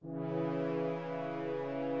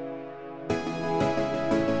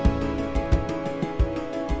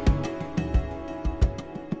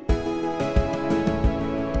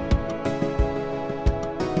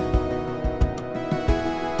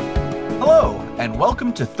and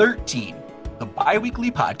welcome to 13, the bi-weekly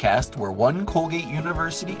podcast where one Colgate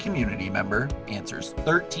University community member answers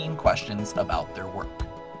 13 questions about their work.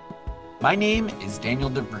 My name is Daniel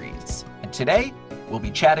DeVries, and today we'll be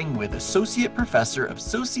chatting with Associate Professor of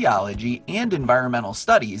Sociology and Environmental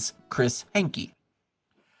Studies, Chris Henke.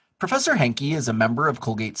 Professor Henke is a member of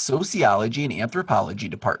Colgate's Sociology and Anthropology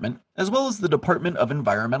Department, as well as the Department of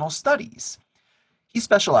Environmental Studies. He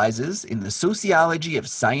specializes in the sociology of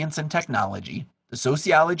science and technology, the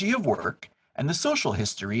sociology of work, and the social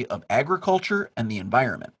history of agriculture and the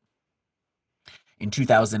environment. In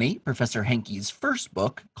 2008, Professor Henke's first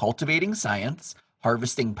book, Cultivating Science,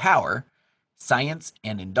 Harvesting Power, Science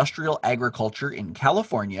and Industrial Agriculture in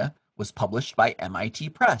California, was published by MIT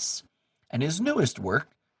Press, and his newest work,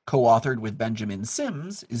 co-authored with Benjamin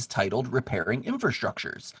Sims, is titled Repairing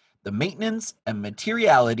Infrastructures, The Maintenance and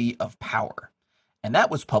Materiality of Power. And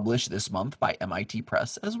that was published this month by MIT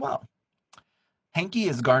Press as well. Henke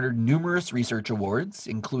has garnered numerous research awards,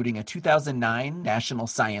 including a 2009 National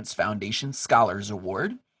Science Foundation Scholars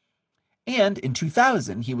Award. And in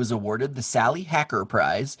 2000, he was awarded the Sally Hacker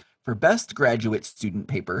Prize for Best Graduate Student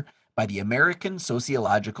Paper by the American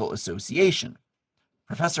Sociological Association.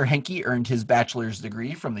 Professor Henke earned his bachelor's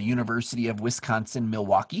degree from the University of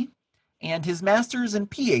Wisconsin-Milwaukee and his master's and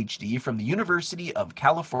PhD from the University of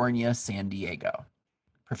California, San Diego.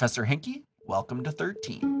 Professor Henke, welcome to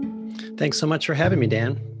 13. Thanks so much for having me,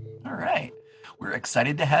 Dan. All right. We're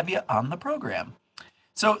excited to have you on the program.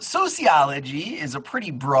 So sociology is a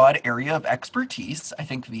pretty broad area of expertise. I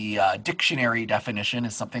think the dictionary definition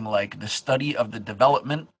is something like the study of the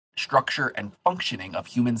development, structure, and functioning of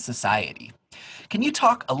human society. Can you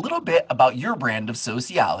talk a little bit about your brand of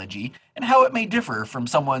sociology and how it may differ from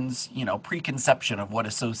someone's, preconception of what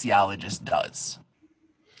a sociologist does?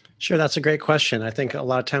 Sure, that's a great question. I think a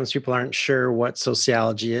lot of times people aren't sure what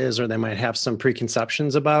sociology is, or they might have some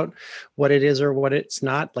preconceptions about what it is or what it's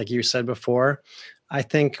not, like you said before. I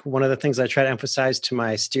think one of the things I try to emphasize to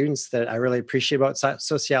my students that I really appreciate about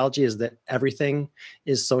sociology is that everything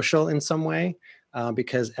is social in some way,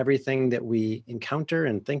 because everything that we encounter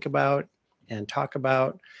and think about and talk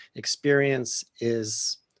about, experience,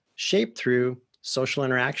 is shaped through social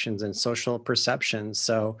interactions and social perceptions.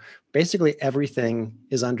 So basically everything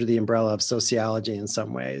is under the umbrella of sociology in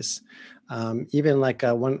some ways. Even like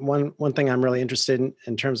one thing I'm really interested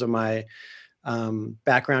in terms of my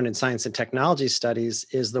background in science and technology studies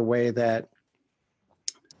is the way that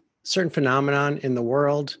certain phenomenon in the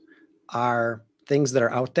world are things that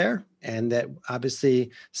are out there, and that obviously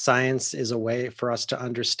science is a way for us to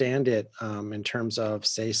understand it in terms of,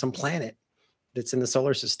 say, some planet that's in the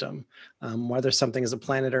solar system, whether something is a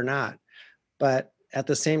planet or not. But at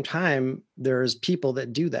the same time, there's people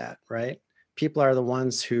that do that, right? People are the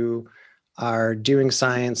ones who are doing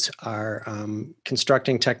science, are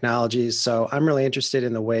constructing technologies. So I'm really interested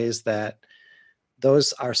in the ways that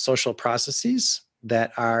those are social processes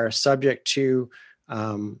that are subject to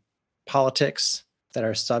politics, that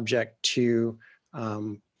are subject to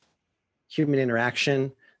human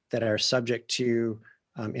interaction, that are subject to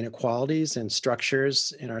inequalities and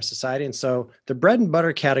structures in our society. And so the bread and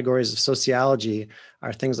butter categories of sociology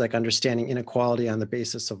are things like understanding inequality on the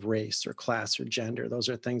basis of race or class or gender. Those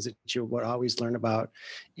are things that you would always learn about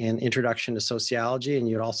in Introduction to Sociology. And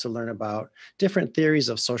you'd also learn about different theories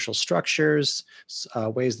of social structures,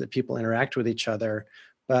 ways that people interact with each other.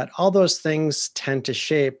 But all those things tend to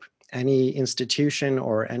shape any institution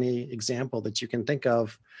or any example that you can think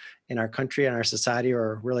of in our country and our society,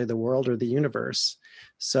 or really the world or the universe.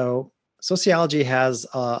 So sociology has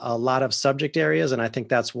a lot of subject areas, and I think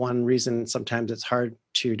that's one reason sometimes it's hard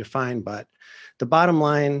to define. But the bottom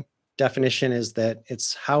line definition is that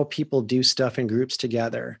it's how people do stuff in groups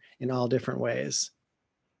together in all different ways.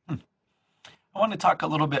 I want to talk a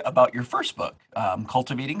little bit about your first book,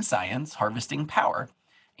 Cultivating Science, Harvesting Power.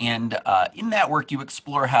 And in that work, you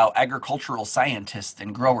explore how agricultural scientists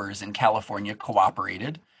and growers in California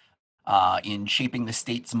cooperated in shaping the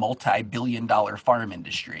state's multi-billion-dollar farm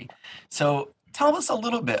industry. So tell us a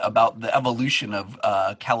little bit about the evolution of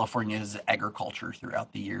California's agriculture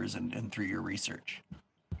throughout the years and through your research.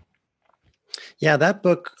 Yeah, that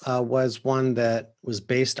book was one that was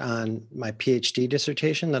based on my PhD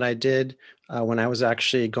dissertation that I did when I was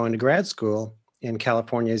actually going to grad school in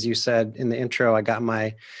California. As you said in the intro, I got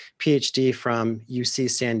my PhD from UC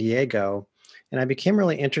San Diego, and I became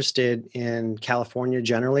really interested in California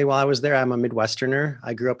generally while I was there. I'm a Midwesterner.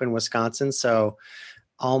 I grew up in Wisconsin, so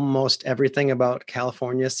almost everything about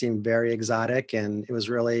California seemed very exotic, and it was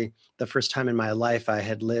really the first time in my life I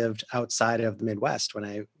had lived outside of the Midwest when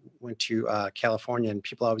I went to California, and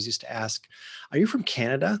people always used to ask, "Are you from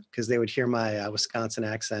Canada?" Because they would hear my Wisconsin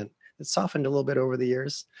accent. It's softened a little bit over the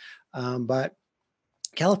years, but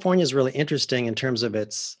California is really interesting in terms of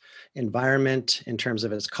its environment, in terms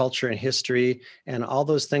of its culture and history, and all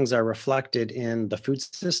those things are reflected in the food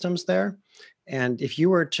systems there. And if you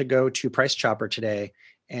were to go to Price Chopper today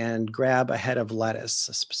and grab a head of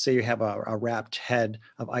lettuce, say you have a wrapped head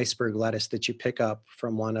of iceberg lettuce that you pick up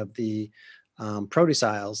from one of the produce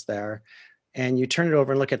aisles there, and you turn it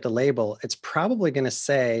over and look at the label, it's probably going to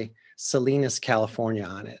say Salinas, California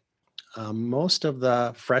on it. Most of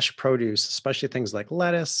the fresh produce, especially things like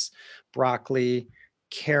lettuce, broccoli,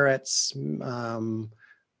 carrots,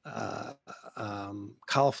 uh,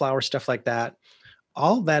 cauliflower, stuff like that,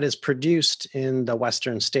 all of that is produced in the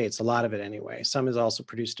Western states, a lot of it anyway. Some is also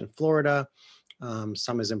produced in Florida,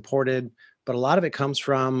 some is imported, but a lot of it comes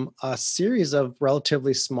from a series of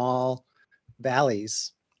relatively small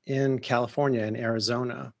valleys in California and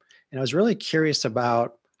Arizona. And I was really curious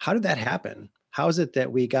about how did that happen? How is it that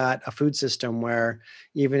we got a food system where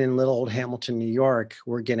even in little old Hamilton, New York,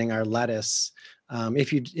 we're getting our lettuce?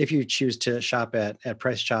 If you choose to shop at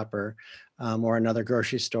Price Chopper or another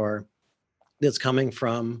grocery store that's coming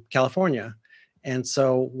from California. And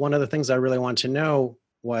so one of the things I really wanted to know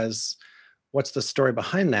was what's the story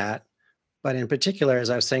behind that? But in particular,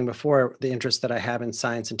 as I was saying before, the interest that I have in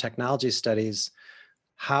science and technology studies,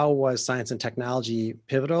 how was science and technology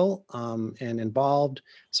pivotal and involved?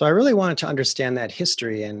 So I really wanted to understand that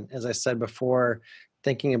history. And as I said before,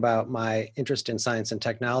 thinking about my interest in science and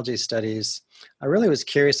technology studies, I really was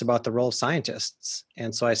curious about the role of scientists.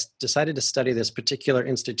 And so I decided to study this particular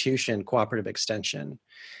institution, Cooperative Extension.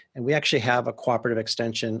 And we actually have a Cooperative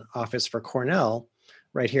Extension office for Cornell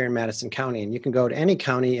right here in Madison County. And you can go to any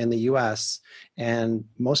county in the US, and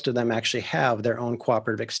most of them actually have their own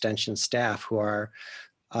Cooperative Extension staff who are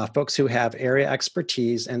folks who have area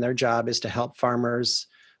expertise, and their job is to help farmers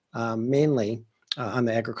mainly on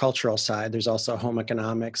the agricultural side. There's also home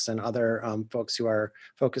economics and other folks who are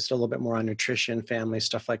focused a little bit more on nutrition, family,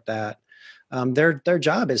 stuff like that. Their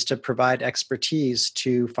job is to provide expertise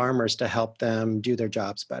to farmers to help them do their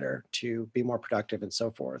jobs better, to be more productive and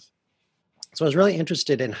so forth. So I was really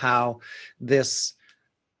interested in how this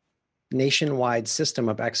nationwide system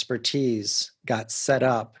of expertise got set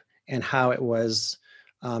up and how it was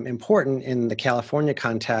important in the California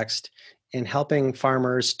context in helping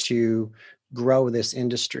farmers to grow this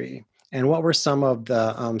industry. And what were some of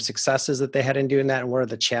the successes that they had in doing that, and what are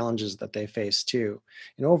the challenges that they faced too?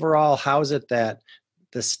 And overall, how is it that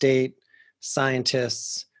the state,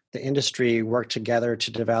 scientists, the industry worked together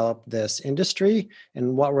to develop this industry,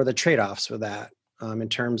 and what were the trade-offs with that in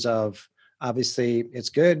terms of, obviously, it's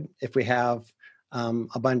good if we have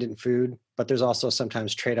abundant food, but there's also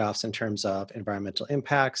sometimes trade-offs in terms of environmental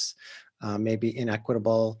impacts, maybe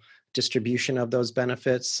inequitable distribution of those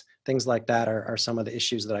benefits. Things like that are some of the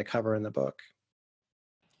issues that I cover in the book.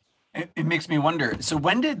 It makes me wonder. So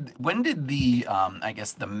when did the I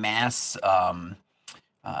guess the mass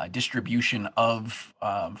distribution of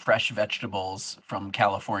fresh vegetables from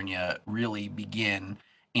California really begin?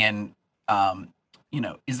 And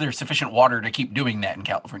is there sufficient water to keep doing that in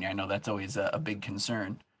California? I know that's always a big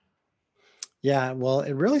concern. Yeah, well,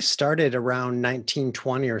 it really started around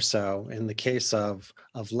 1920 or so in the case of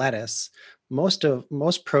lettuce.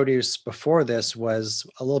 Most produce before this was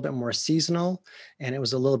a little bit more seasonal, and it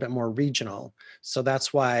was a little bit more regional. So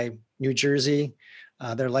that's why New Jersey,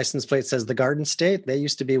 their license plate says the Garden State. They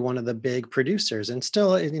used to be one of the big producers, and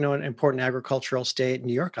still, an important agricultural state.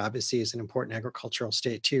 New York obviously is an important agricultural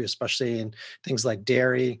state too, especially in things like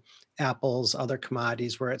dairy, apples, other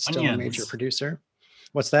commodities where it's still a major producer.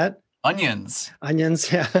 What's that? Onions.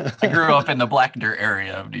 Onions, yeah. I grew up in the Black Dirt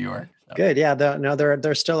area of New York. So. Good, yeah.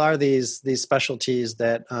 There still are these specialties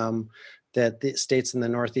that that the states in the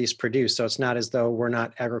Northeast produce. So it's not as though we're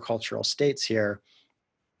not agricultural states here,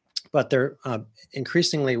 but there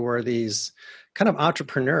increasingly were these kind of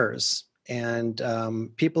entrepreneurs and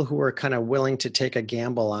people who were kind of willing to take a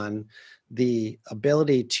gamble on the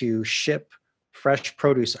ability to ship fresh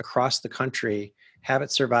produce across the country, have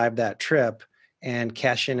it survive that trip, and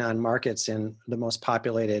cash in on markets in the most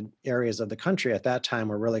populated areas of the country at that time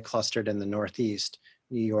were really clustered in the Northeast,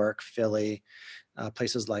 New York, Philly,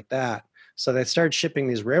 places like that. So they started shipping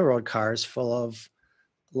these railroad cars full of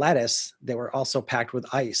lettuce that were also packed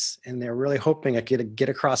with ice. And they're really hoping it could get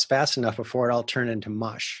across fast enough before it all turned into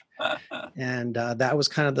mush. And that was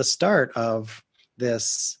kind of the start of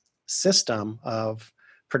this system of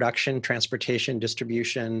production, transportation,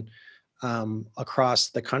 distribution across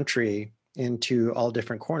the country into all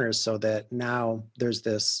different corners, so that now there's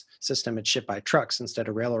this system, it's shipped by trucks instead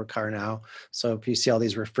of railroad car now. So if you see all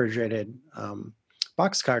these refrigerated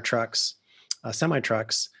boxcar trucks, semi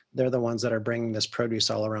trucks, they're the ones that are bringing this produce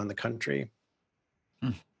all around the country.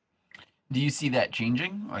 Do you see that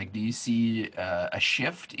changing? Like, do you see a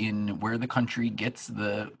shift in where the country gets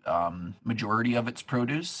the majority of its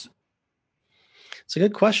produce? It's a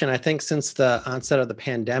good question. I think since the onset of the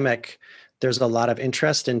pandemic, there's a lot of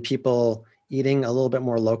interest in people eating a little bit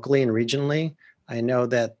more locally and regionally. I know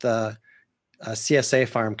that the CSA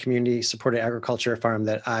farm, Community Supported Agriculture Farm,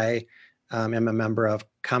 that I am a member of,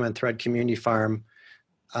 Common Thread Community Farm,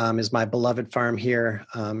 is my beloved farm here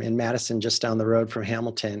in Madison, just down the road from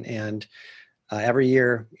Hamilton. And every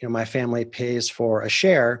year, my family pays for a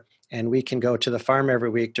share, and we can go to the farm every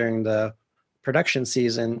week during the production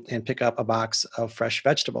season and pick up a box of fresh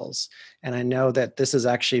vegetables. And I know that this has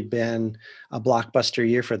actually been a blockbuster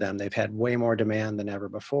year for them. They've had way more demand than ever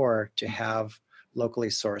before to have locally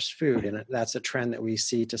sourced food. And that's a trend that we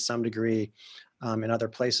see to some degree in other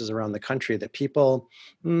places around the country, that people,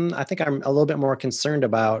 I think, are a little bit more concerned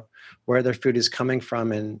about where their food is coming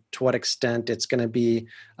from and to what extent it's going to be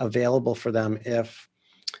available for them if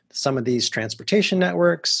some of these transportation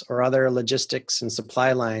networks or other logistics and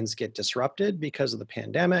supply lines get disrupted because of the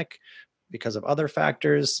pandemic, because of other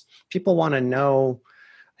factors. People want to know,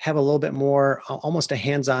 have a little bit more, almost a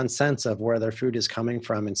hands-on sense of where their food is coming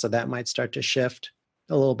from. And so that might start to shift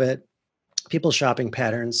a little bit. People's shopping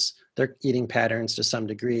patterns, their eating patterns to some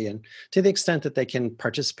degree, and to the extent that they can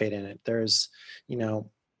participate in it. There's,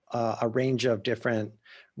 a range of different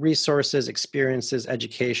resources, experiences,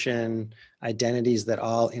 education, identities that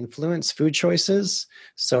all influence food choices.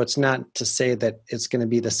 So it's not to say that it's going to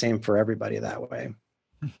be the same for everybody that way.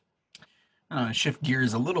 Shift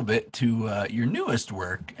gears a little bit to your newest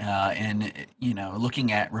work, and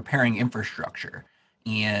looking at repairing infrastructure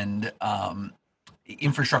and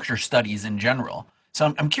infrastructure studies in general.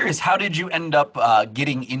 So I'm curious, how did you end up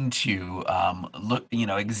getting into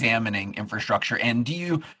examining infrastructure? And do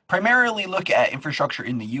you primarily look at infrastructure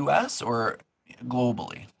in the U.S. or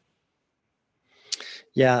globally?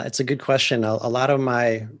 Yeah, it's a good question. A lot of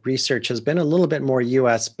my research has been a little bit more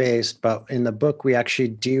US based, but in the book, we actually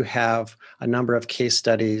do have a number of case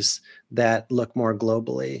studies that look more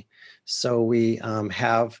globally. So we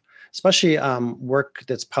have, especially work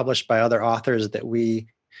that's published by other authors that we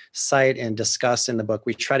cite and discuss in the book.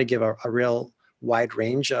 We try to give a real wide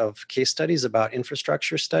range of case studies about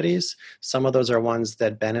infrastructure studies. Some of those are ones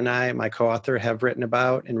that Ben and I, my co-author, have written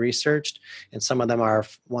about and researched, and some of them are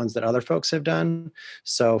ones that other folks have done.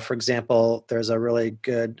 So, for example, there's a really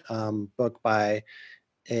good book by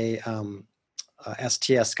a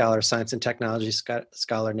STS scholar, science and technology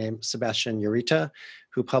scholar named Sebastian Ureta,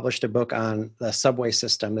 who published a book on the subway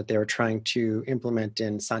system that they were trying to implement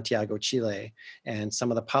in Santiago, Chile, and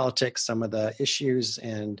some of the politics, some of the issues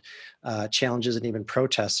and challenges and even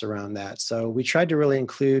protests around that. So we tried to really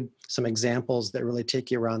include some examples that really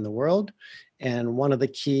take you around the world. And one of the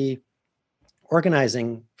key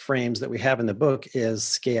organizing frames that we have in the book is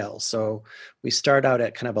scale. So we start out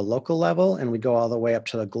at kind of a local level and we go all the way up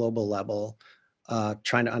to the global level,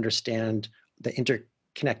 trying to understand the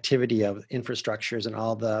interconnectivity of infrastructures and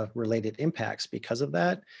all the related impacts because of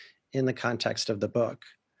that in the context of the book.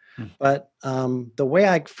 But the way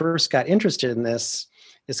I first got interested in this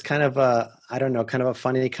is kind of a, kind of a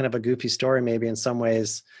funny, kind of a goofy story maybe in some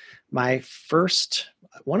ways.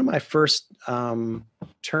 One of my first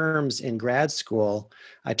terms in grad school,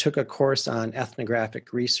 I took a course on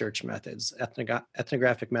ethnographic research methods.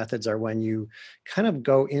 Ethnographic methods are when you kind of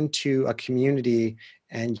go into a community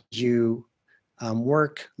and you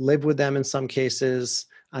live with them in some cases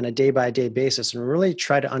on a day-by-day basis and really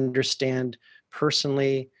try to understand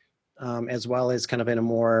personally, as well as kind of in a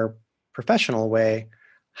more professional way,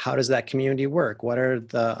 how does that community work? What are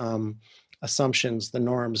the assumptions, the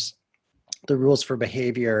norms, the rules for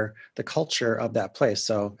behavior, the culture of that place?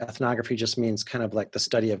 So ethnography just means kind of like the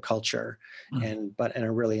study of culture, but in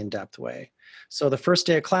a really in-depth way. So the first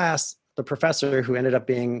day of class, the professor, who ended up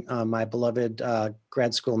being my beloved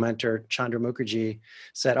grad school mentor, Chandra Mukherjee,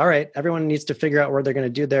 said, all right, everyone needs to figure out where they're going to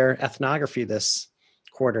do their ethnography this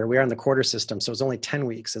quarter. We are on the quarter system, so it's only 10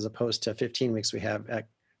 weeks as opposed to 15 weeks we have at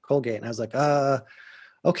Colgate. And I was like,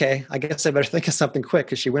 okay, I guess I better think of something quick,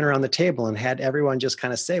 because she went around the table and had everyone just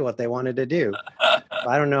kind of say what they wanted to do.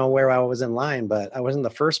 I don't know where I was in line, but I wasn't the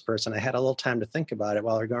first person. I had a little time to think about it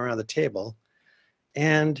while we were going around the table.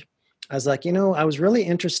 And I was like, I was really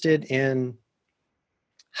interested in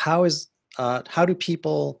how do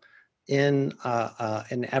people in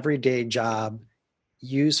an everyday job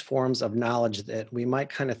use forms of knowledge that we might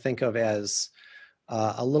kind of think of as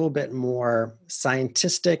a little bit more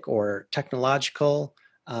scientific or technological.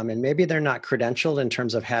 And maybe they're not credentialed in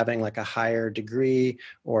terms of having like a higher degree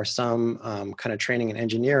or some kind of training in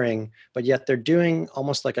engineering, but yet they're doing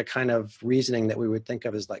almost like a kind of reasoning that we would think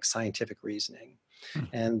of as like scientific reasoning.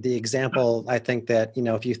 And the example, I think that, you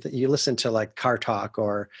know, if you listen to like Car Talk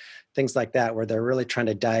or things like that, where they're really trying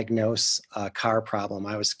to diagnose a car problem,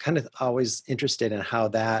 I was kind of always interested in how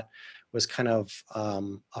that was kind of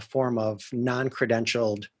a form of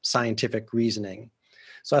non-credentialed scientific reasoning.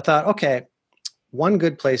 So I thought, okay, one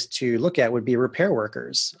good place to look at would be repair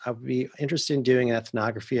workers. I would be interested in doing an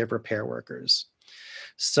ethnography of repair workers.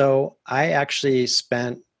 So I actually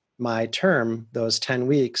spent my term, those 10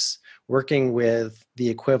 weeks, working with the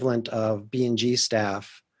equivalent of B&G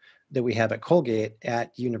staff that we have at Colgate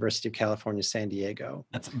at University of California, San Diego.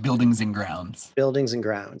 That's buildings and grounds. Buildings and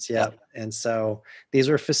grounds, yeah. And so these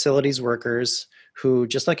were facilities workers who,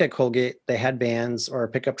 just like at Colgate, they had vans or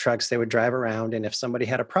pickup trucks they would drive around. And if somebody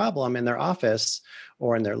had a problem in their office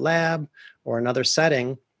or in their lab or another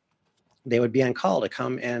setting, they would be on call to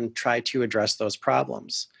come and try to address those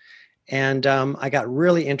problems. And I got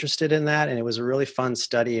really interested in that, and it was a really fun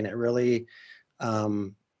study, and it really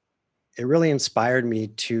inspired me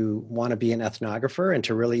to want to be an ethnographer and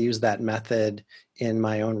to really use that method in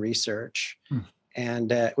my own research.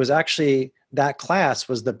 And it was actually, that class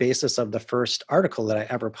was the basis of the first article that I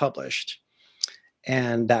ever published.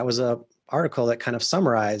 And that was a article that kind of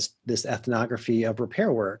summarized this ethnography of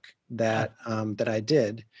repair work that I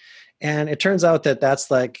did. And it turns out that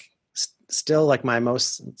that's like still like my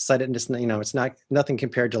most cited, you know, it's not nothing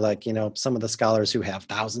compared to like, you know, some of the scholars who have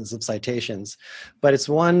thousands of citations, but it's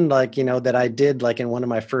one like, you know, that I did like in one of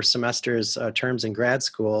my first semester's terms in grad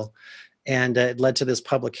school. And it led to this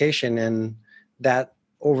publication, and that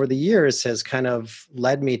over the years has kind of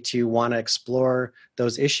led me to want to explore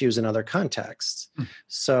those issues in other contexts.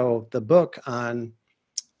 So the book on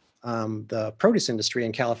the produce industry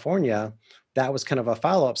in California, that was kind of a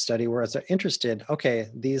follow-up study where I was interested, okay,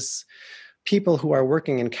 these people who are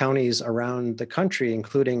working in counties around the country,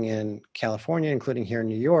 including in California, including here in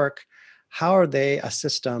New York, how are they a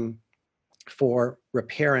system for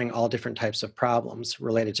repairing all different types of problems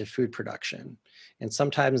related to food production? And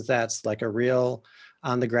sometimes that's like a real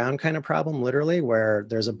on the ground kind of problem, literally, where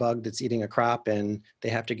there's a bug that's eating a crop and they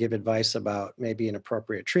have to give advice about maybe an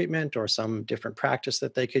appropriate treatment or some different practice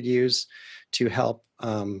that they could use to help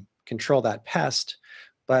control that pest.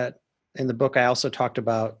 But in the book, I also talked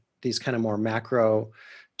about these kind of more macro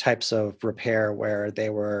types of repair where they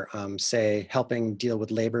were, say, helping deal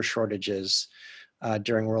with labor shortages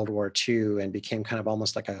during World War II and became kind of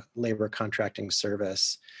almost like a labor contracting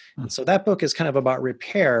service. And so that book is kind of about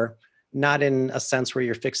repair, not in a sense where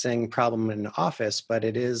you're fixing problem in an office, but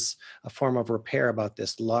it is a form of repair about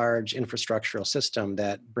this large infrastructural system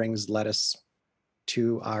that brings lettuce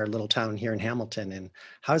to our little town here in Hamilton. And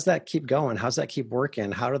how does that keep going? How does that keep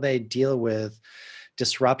working? How do they deal with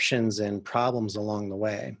disruptions and problems along the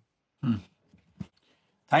way?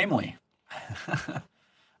 Timely.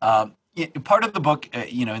 Part of the book,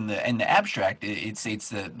 you know, in the abstract, it states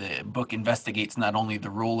that the book investigates not only the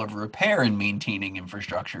role of repair in maintaining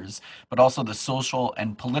infrastructures, but also the social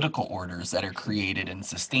and political orders that are created and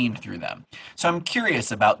sustained through them. So I'm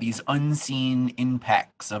curious about these unseen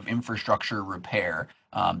impacts of infrastructure repair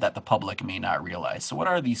that the public may not realize. So what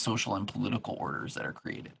are these social and political orders that are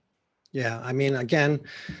created? Yeah, I mean, again,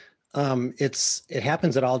 it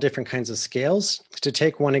happens at all different kinds of scales. To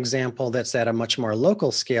take one example that's at a much more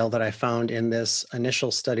local scale that I found in this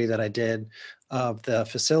initial study that I did of the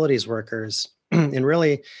facilities workers, and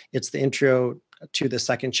really it's the intro to the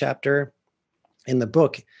second chapter in the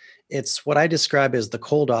book. It's what I describe as the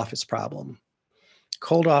cold office problem.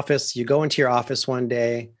 Cold office, you go into your office one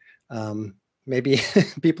day, maybe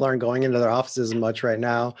people aren't going into their offices as much right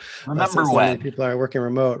now. Remember so when many people are working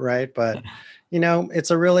remote, right? But you know,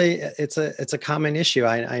 it's a common issue.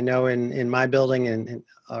 I know in my building and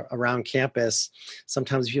around campus,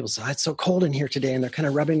 sometimes people say, "It's so cold in here today," and they're kind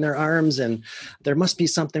of rubbing their arms, and there must be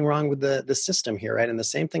something wrong with the system here, right? And the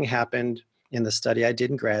same thing happened in the study I did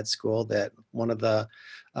in grad school. That one of the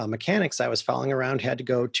mechanics I was following around had to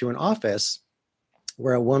go to an office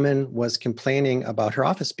where a woman was complaining about her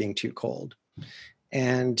office being too cold.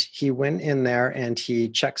 And he went in there and he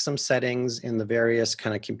checked some settings in the various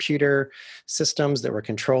kind of computer systems that were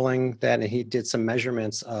controlling that. And he did some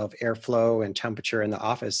measurements of airflow and temperature in the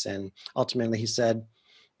office. And ultimately he said,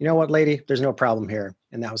 "You know what, lady, there's no problem here."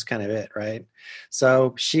 And that was kind of it, right?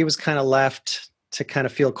 So she was kind of left to kind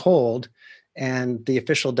of feel cold. And the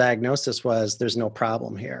official diagnosis was there's no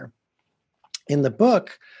problem here. In the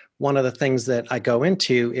book, one of the things that I go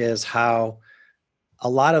into is how a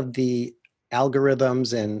lot of the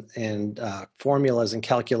algorithms and formulas and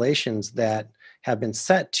calculations that have been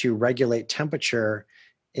set to regulate temperature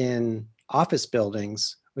in office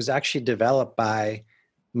buildings was actually developed by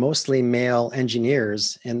mostly male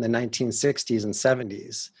engineers in the 1960s and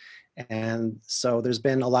 70s. And so there's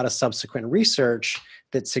been a lot of subsequent research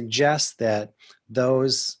that suggests that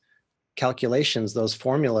those calculations, those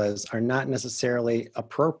formulas are not necessarily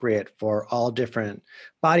appropriate for all different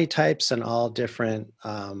body types and all different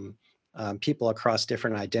people across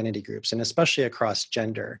different identity groups, and especially across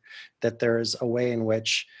gender, that there's a way in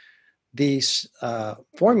which these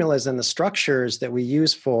formulas and the structures that we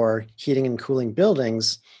use for heating and cooling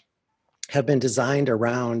buildings have been designed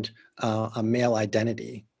around a male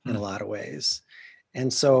identity in a lot of ways.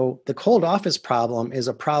 And so the cold office problem is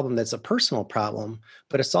a problem that's a personal problem,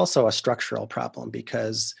 but it's also a structural problem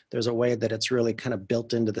because there's a way that it's really kind of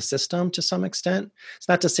built into the system to some extent. It's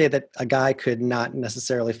not to say that a guy could not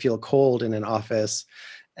necessarily feel cold in an office,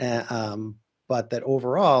 but that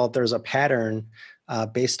overall there's a pattern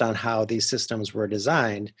based on how these systems were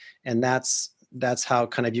designed. And that's how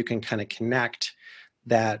kind of you can kind of connect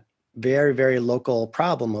that very, very local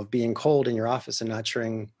problem of being cold in your office and not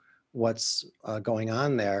sure what's going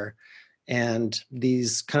on there, and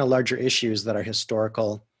these kind of larger issues that are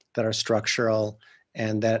historical, that are structural,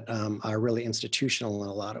 and that are really institutional in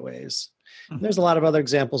a lot of ways. Mm-hmm. There's a lot of other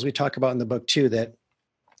examples we talk about in the book too that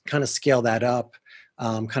kind of scale that up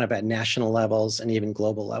kind of at national levels and even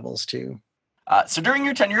global levels too. So during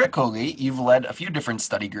your tenure at Colgate, you've led a few different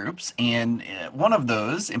study groups, and one of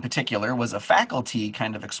those in particular was a faculty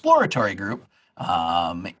kind of exploratory group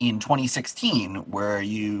in 2016, where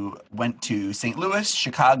you went to St. Louis,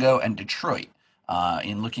 Chicago, and Detroit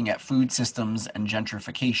in looking at food systems and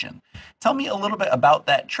gentrification. Tell me a little bit about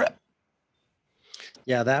that trip.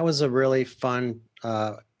 Yeah, that was a really fun,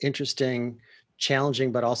 interesting,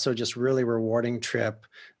 challenging, but also just really rewarding trip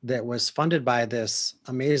that was funded by this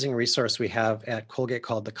amazing resource we have at Colgate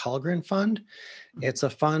called the Colgren Fund. It's a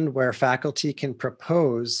fund where faculty can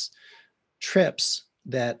propose trips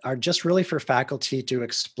that are just really for faculty to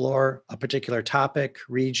explore a particular topic,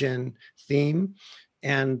 region, theme.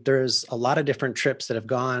 And there's a lot of different trips that have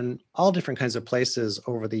gone all different kinds of places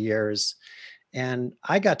over the years. And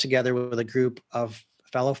I got together with a group of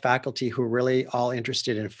fellow faculty who are really all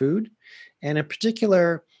interested in food. And in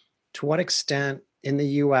particular, to what extent in the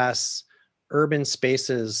US, urban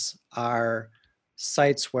spaces are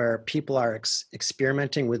sites where people are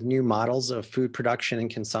experimenting with new models of food production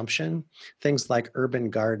and consumption, things like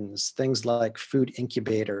urban gardens, things like food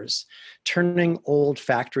incubators, turning old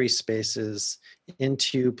factory spaces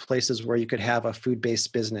into places where you could have a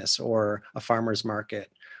food-based business or a farmer's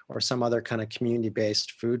market or some other kind of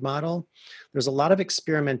community-based food model. There's a lot of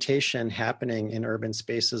experimentation happening in urban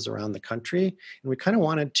spaces around the country, and we kind of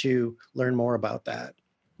wanted to learn more about that.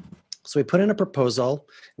 So we put in a proposal,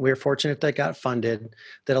 and we were fortunate that it got funded,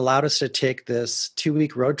 that allowed us to take this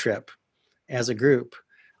 2-week road trip as a group.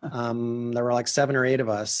 There were like 7 or 8 of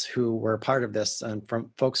us who were part of this, and from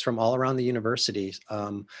folks from all around the university. It's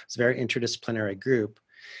a very interdisciplinary group.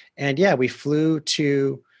 And yeah, we flew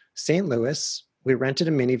to St. Louis, we rented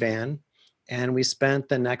a minivan, and we spent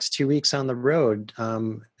the next 2 weeks on the road,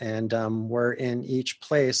 and we're in each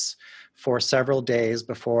place for several days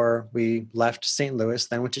before we left St. Louis,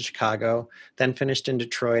 then went to Chicago, then finished in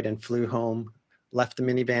Detroit and flew home, left the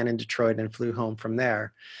minivan in Detroit and flew home from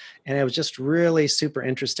there. And it was just really super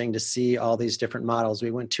interesting to see all these different models.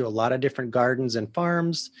 We went to a lot of different gardens and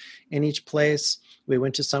farms in each place. We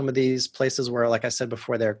went to some of these places where, like I said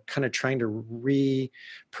before, they're kind of trying to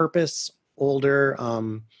repurpose older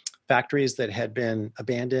factories that had been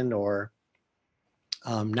abandoned or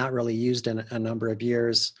not really used in a number of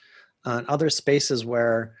years. Other spaces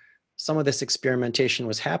where some of this experimentation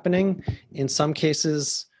was happening, in some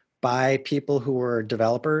cases by people who were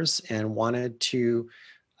developers and wanted to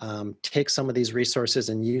take some of these resources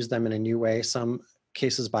and use them in a new way. Some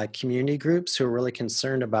cases by community groups who are really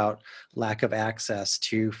concerned about lack of access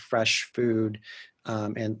to fresh food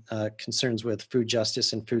and concerns with food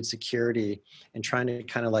justice and food security, and trying to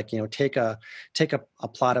kind of like, take a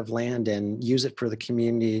plot of land and use it for the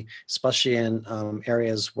community, especially in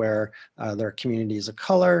areas where there are communities of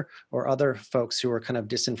color or other folks who are kind of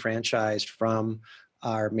disenfranchised from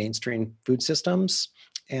our mainstream food systems.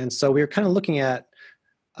 And so we were kind of looking at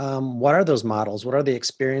what are those models? What are the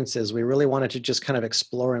experiences? We really wanted to just kind of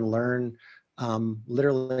explore and learn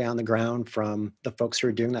literally on the ground from the folks who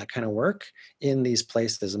are doing that kind of work in these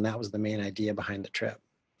places. And that was the main idea behind the trip.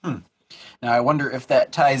 Now, I wonder if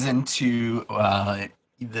that ties into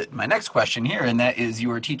my next question here, and that is,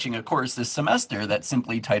 you are teaching a course this semester that's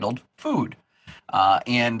simply titled Food.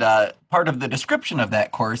 And part of the description of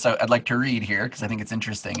that course, I'd like to read here because I think it's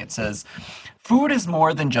interesting. It says, food is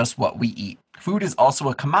more than just what we eat. Food is also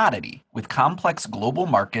a commodity with complex global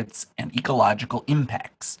markets and ecological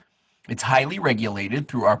impacts. It's highly regulated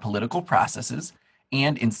through our political processes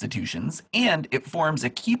and institutions, and it forms a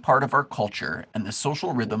key part of our culture and the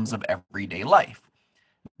social rhythms of everyday life.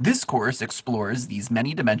 This course explores these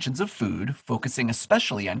many dimensions of food, focusing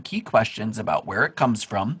especially on key questions about where it comes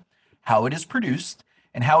from, how it is produced,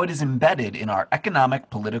 and how it is embedded in our economic,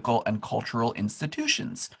 political, and cultural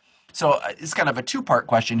institutions. So it's kind of a two-part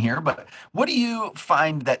question here, but what do you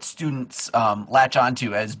find that students latch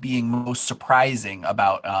onto as being most surprising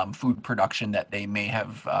about food production that they may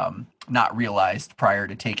have not realized prior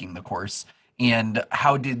to taking the course? And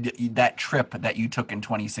how did that trip that you took in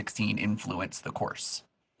 2016 influence the course?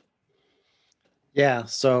 Yeah,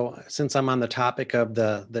 so since I'm on the topic of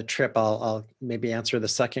the trip, I'll maybe answer the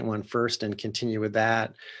second one first and continue with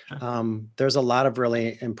that. Sure. There's a lot of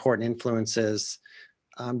really important influences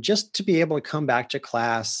just to be able to come back to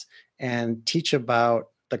class and teach about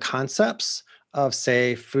the concepts of,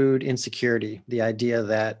 say, food insecurity, the idea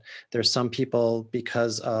that there's some people,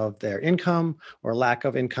 because of their income or lack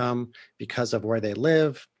of income, because of where they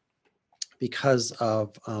live, because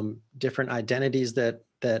of different identities that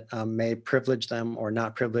may privilege them or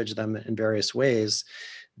not privilege them in various ways,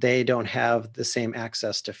 they don't have the same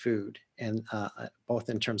access to food, and both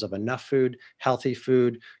in terms of enough food, healthy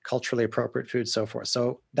food, culturally appropriate food, so forth.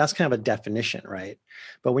 So that's kind of a definition, right?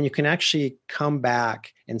 But when you can actually come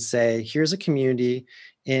back and say, here's a community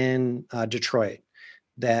in Detroit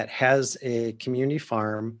that has a community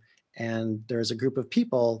farm, and there's a group of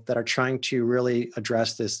people that are trying to really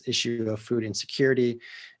address this issue of food insecurity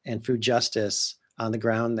and food justice on the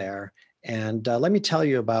ground there. And let me tell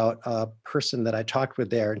you about a person that I talked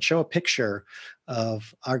with there and show a picture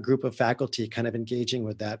of our group of faculty kind of engaging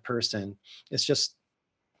with that person. It's just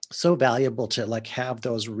so valuable to like have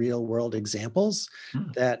those real world examples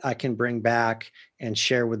Hmm. that I can bring back and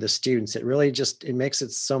share with the students. It really just, it makes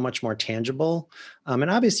it so much more tangible.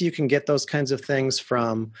 And obviously you can get those kinds of things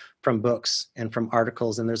from books and from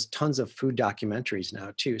articles, and there's tons of food documentaries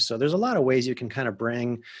now too. So there's a lot of ways you can kind of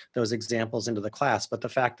bring those examples into the class. But the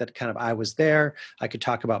fact that kind of I was there, I could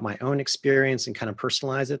talk about my own experience and kind of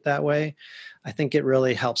personalize it that way, I think it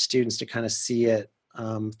really helps students to kind of see it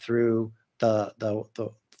through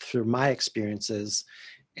the through my experiences,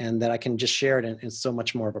 and that I can just share it in so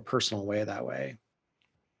much more of a personal way that way.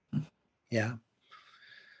 Yeah.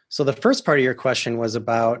 So the first part of your question was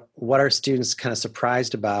about what are students kind of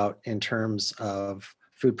surprised about in terms of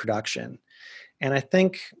food production. And I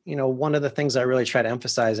think, one of the things I really try to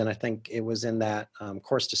emphasize, and I think it was in that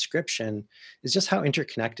course description, is just how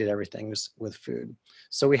interconnected everything is with food.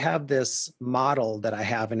 So we have this model that I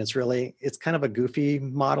have, and it's kind of a goofy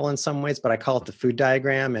model in some ways, but I call it the food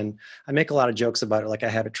diagram. And I make a lot of jokes about it, like I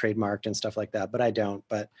have it trademarked and stuff like that, but I don't.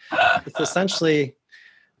 But it's essentially,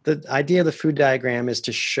 the idea of the food diagram is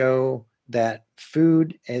to show that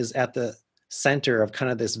food is at the center of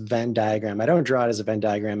kind of this Venn diagram. I don't draw it as a Venn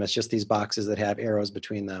diagram. It's just these boxes that have arrows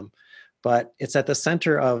between them. But it's at the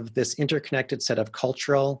center of this interconnected set of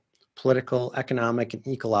cultural, political, economic, and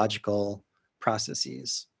ecological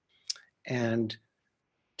processes. And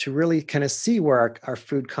to really kind of see where our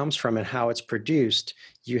food comes from and how it's produced,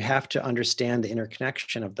 you have to understand the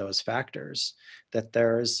interconnection of those factors, that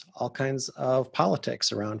there's all kinds of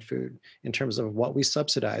politics around food in terms of what we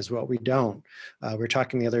subsidize, what we don't. We were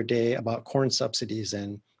talking the other day about corn subsidies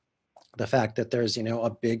and the fact that there's,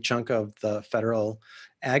 a big chunk of the federal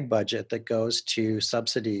ag budget that goes to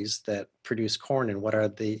subsidies that produce corn, and what are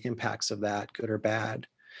the impacts of that, good or bad.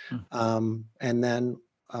 And then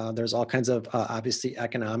there's all kinds of obviously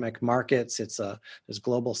economic markets. There's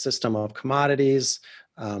global system of commodities.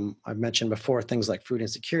 I've mentioned before, things like food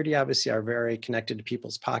insecurity obviously are very connected to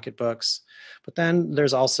people's pocketbooks. But then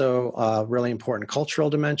there's also really important cultural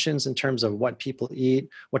dimensions in terms of what people eat.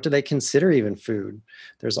 What do they consider even food?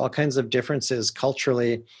 There's all kinds of differences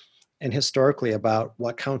culturally and historically about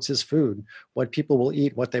what counts as food, what people will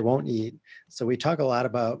eat, what they won't eat. So we talk a lot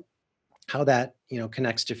about how that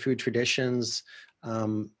connects to food traditions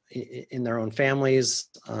in their own families,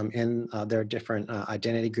 in their different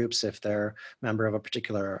identity groups, if they're a member of a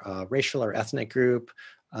particular racial or ethnic group,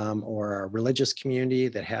 or a religious community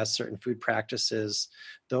that has certain food practices.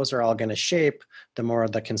 Those are all going to shape the more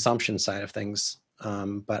of the consumption side of things.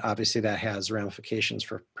 But obviously that has ramifications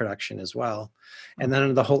for production as well. And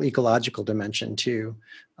then the whole ecological dimension too,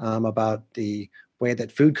 about the way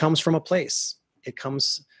that food comes from a place. It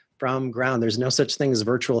comes from ground. There's no such thing as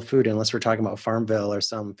virtual food unless we're talking about Farmville or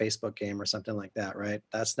some Facebook game or something like that, right?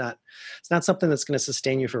 It's not something that's going to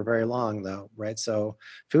sustain you for very long, though, right? So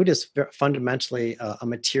food is fundamentally a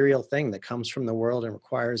material thing that comes from the world and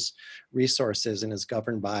requires resources and is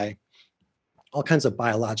governed by all kinds of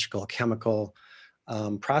biological, chemical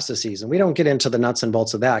processes. And we don't get into the nuts and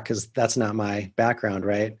bolts of that because that's not my background,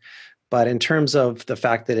 right? But in terms of the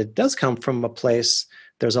fact that it does come from a place,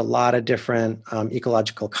 there's a lot of different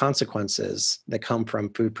ecological consequences that come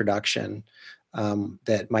from food production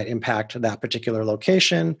that might impact that particular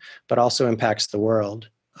location, but also impacts the world,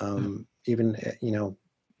 even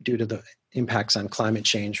due to the impacts on climate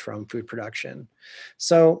change from food production.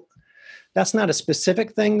 So that's not a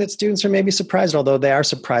specific thing that students are maybe surprised, although they are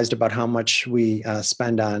surprised about how much we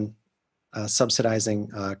spend on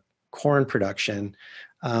subsidizing corn production.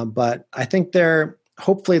 But I think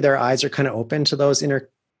hopefully their eyes are kind of open to those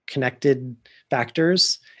interconnected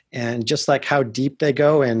factors, and just like how deep they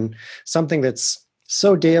go in something that's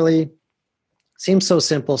so daily, seems so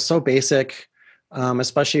simple, so basic,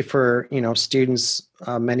 especially for students.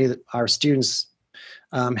 Many of our students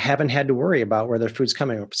haven't had to worry about where their food's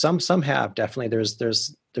coming from. Some have, definitely. There's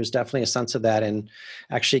definitely a sense of that, and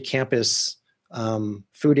actually campus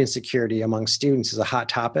food insecurity among students is a hot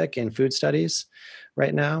topic in food studies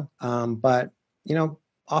right now. But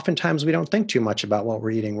oftentimes we don't think too much about what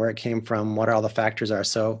we're eating, where it came from, what all the factors are.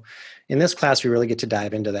 So in this class, we really get to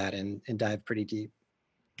dive into that and dive pretty deep.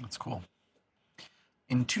 That's cool.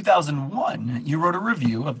 In 2001, you wrote a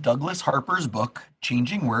review of Douglas Harper's book,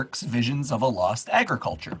 Changing Works, Visions of a Lost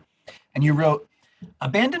Agriculture. And you wrote,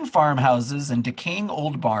 abandoned farmhouses and decaying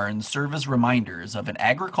old barns serve as reminders of an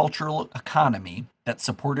agricultural economy that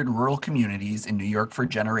supported rural communities in New York for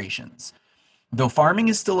generations. Though farming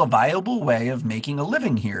is still a viable way of making a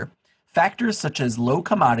living here, factors such as low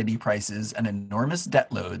commodity prices and enormous debt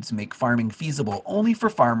loads make farming feasible only for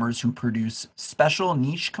farmers who produce special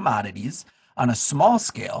niche commodities on a small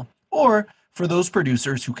scale, or for those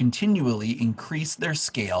producers who continually increase their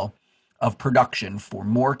scale of production for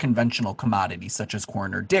more conventional commodities such as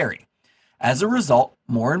corn or dairy. As a result,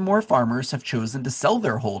 more and more farmers have chosen to sell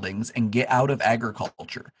their holdings and get out of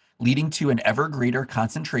agriculture, leading to an ever greater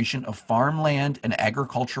concentration of farmland and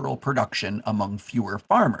agricultural production among fewer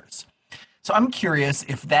farmers. So I'm curious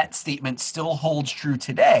if that statement still holds true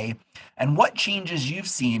today, and what changes you've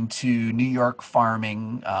seen to New York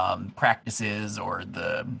farming practices or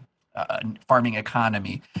the farming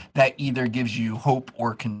economy that either gives you hope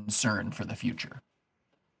or concern for the future.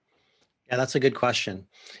 Yeah, that's a good question.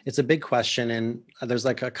 It's a big question, and there's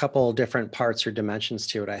like a couple different parts or dimensions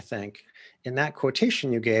to it, I think. In that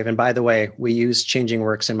quotation you gave, and by the way, we use Changing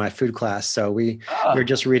Works in my food class. So we were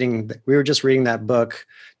just reading that book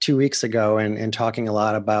 2 weeks ago and talking a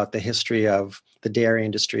lot about the history of the dairy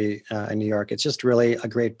industry in New York. It's just really a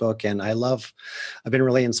great book, and I've been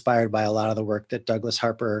really inspired by a lot of the work that Douglas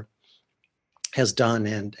Harper has done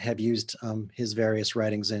and have used his various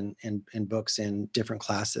writings and books in different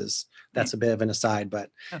classes. That's a bit of an aside, but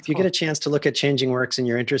if you get a chance to look at Changing Works and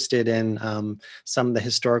you're interested in some of the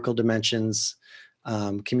historical dimensions,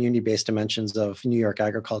 community-based dimensions of New York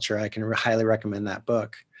agriculture, I can highly recommend that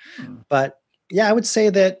book. But yeah, I would say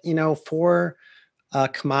that, for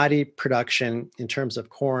commodity production in terms of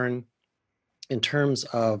corn, in terms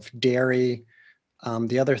of dairy,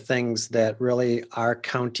 the other things that really our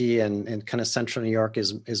county and kind of central New York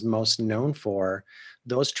is most known for,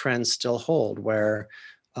 those trends still hold, where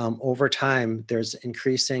over time there's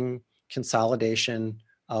increasing consolidation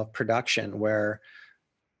of production, where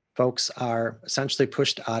folks are essentially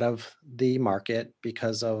pushed out of the market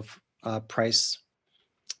because of price,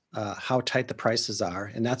 how tight the prices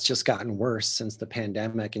are. And that's just gotten worse since the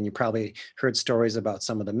pandemic. And you probably heard stories about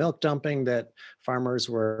some of the milk dumping that farmers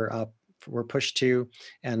were pushed to,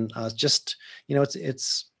 and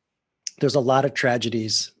there's a lot of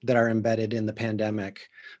tragedies that are embedded in the pandemic,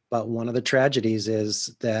 but one of the tragedies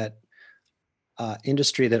is that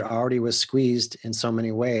industry that already was squeezed in so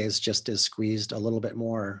many ways just is squeezed a little bit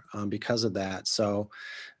more because of that. So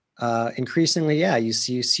increasingly, you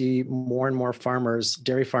see more and more farmers,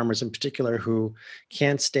 dairy farmers in particular, who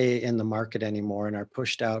can't stay in the market anymore and are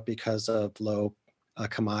pushed out because of low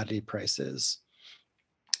commodity prices.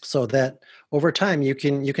 So that over time you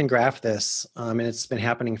can graph this, and it's been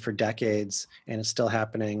happening for decades, and it's still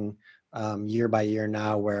happening year by year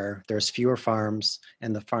now, where there's fewer farms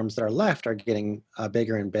and the farms that are left are getting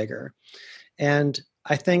bigger and bigger. And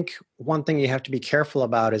I think one thing you have to be careful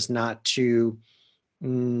about is not to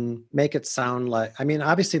make it sound like,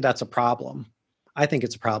 obviously that's a problem. I think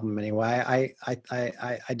it's a problem anyway.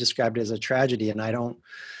 I described it as a tragedy, and I don't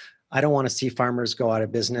I don't want to see farmers go out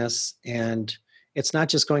of business. And it's not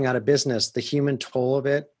just going out of business, the human toll of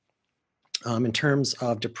it, in terms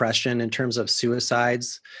of depression, in terms of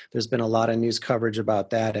suicides, there's been a lot of news coverage about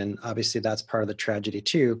that. And obviously, that's part of the tragedy,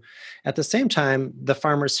 too. At the same time, the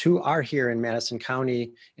farmers who are here in Madison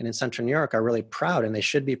County and in Central New York are really proud, and they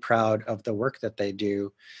should be proud of the work that they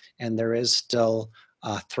do. And there is still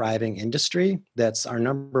a thriving industry that's our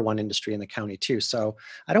number one industry in the county, too. So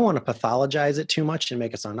I don't want to pathologize it too much and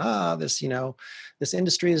make it sound, this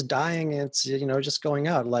industry is dying. It's, just going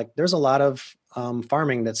out. Like, there's a lot of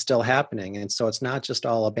farming that's still happening. And so it's not just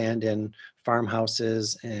all abandoned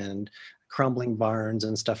farmhouses and crumbling barns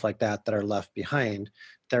and stuff like that that are left behind.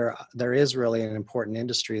 There is really an important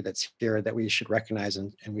industry that's here that we should recognize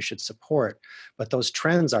and we should support. But those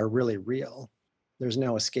trends are really real. There's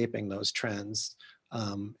no escaping those trends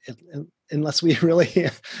unless we really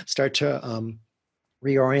start to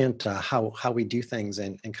reorient how we do things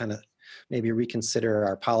and kind of maybe reconsider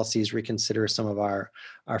our policies, reconsider some of our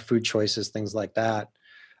food choices, things like that.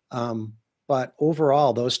 But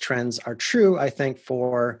overall, those trends are true, I think,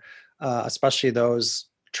 for especially those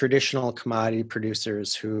traditional commodity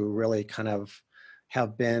producers who really kind of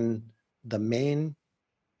have been the main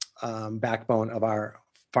backbone of our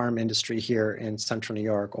farm industry here in Central New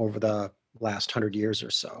York over the last 100 years or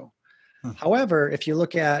so. However, if you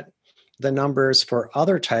look at the numbers for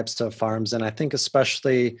other types of farms, and I think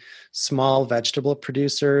especially small vegetable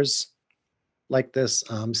producers like this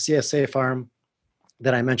CSA farm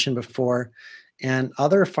that I mentioned before, and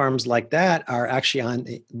other farms like that are actually on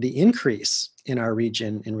the increase in our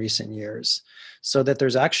region in recent years, so that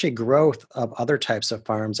there's actually growth of other types of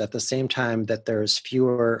farms at the same time that there's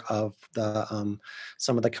fewer of the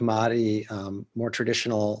some of the commodity, more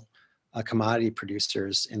traditional commodity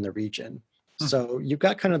producers in the region. So you've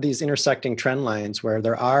got kind of these intersecting trend lines where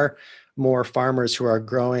there are more farmers who are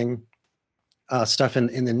growing stuff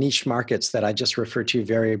in the niche markets that I just referred to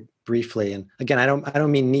very briefly. And again, I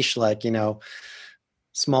don't mean niche like,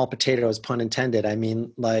 small potatoes, pun intended. I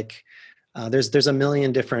mean, like, there's a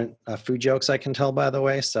million different food jokes I can tell, by the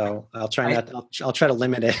way. So I'll try I'll try to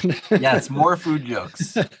limit it. Yes, more food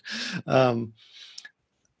jokes.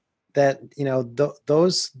 That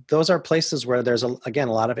those are places where there's a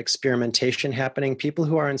lot of experimentation happening. People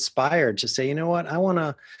who are inspired to say, you know what, I want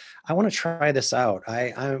to try this out.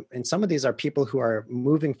 And some of these are people who are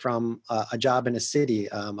moving from a job in a city.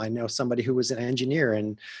 I know somebody who was an engineer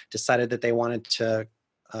and decided that they wanted to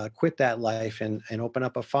quit that life and open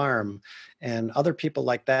up a farm, and other people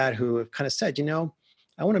like that who have kind of said,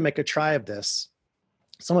 I want to make a try of this.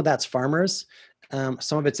 Some of that's farmers.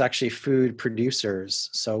 Some of it's actually food producers.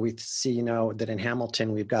 So we see, that in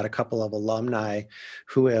Hamilton, we've got a couple of alumni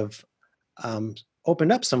who have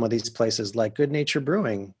opened up some of these places like Good Nature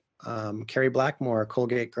Brewing. Carrie Blackmore,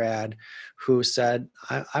 Colgate grad, who said,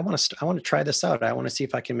 I want to try this out. I want to see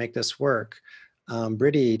if I can make this work.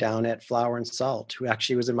 Britty down at Flour and Salt, who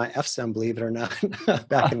actually was in my FSEM, believe it or not,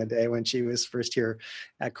 back in the day when she was first here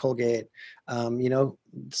at Colgate.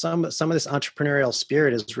 Some of this entrepreneurial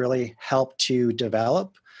spirit has really helped to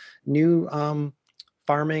develop new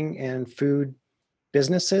farming and food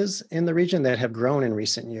businesses in the region that have grown in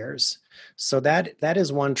recent years. So that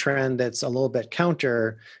is one trend that's a little bit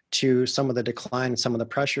counter to some of the decline, some of the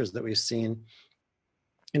pressures that we've seen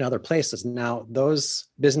in other places. Now, those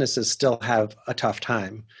businesses still have a tough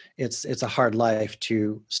time. It's a hard life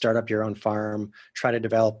to start up your own farm, try to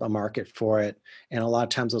develop a market for it. And a lot of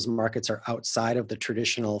times those markets are outside of the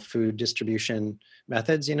traditional food distribution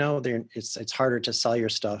methods. It's harder to sell your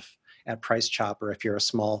stuff at Price Chopper if you're a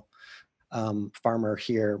small farmer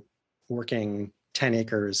here working 10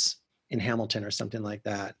 acres in Hamilton or something like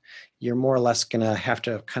that. You're more or less going to have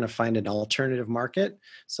to kind of find an alternative market.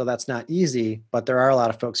 So that's not easy, but there are a lot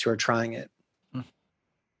of folks who are trying it.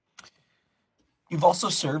 You've also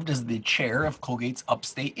served as the chair of Colgate's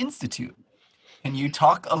Upstate Institute. Can you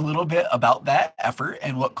talk a little bit about that effort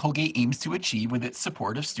and what Colgate aims to achieve with its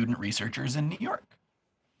support of student researchers in New York?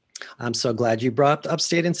 I'm so glad you brought up the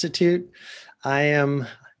Upstate Institute. I am...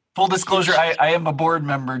 Full disclosure, I am a board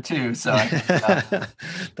member too, so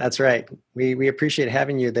That's right. We appreciate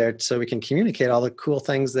having you there so we can communicate all the cool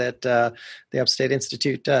things that the Upstate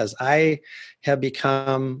Institute does. I have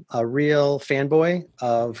become a real fanboy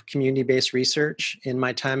of community-based research in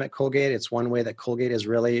my time at Colgate. It's one way that Colgate has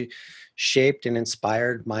really shaped and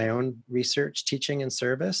inspired my own research, teaching, and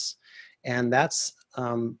service. And that's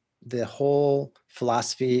the whole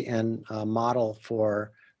philosophy and model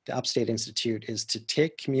for the Upstate Institute, is to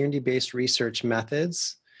take community-based research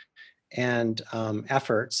methods and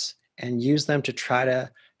efforts and use them to try to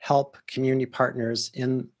help community partners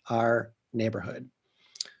in our neighborhood.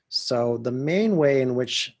 So the main way in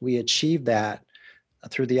which we achieve that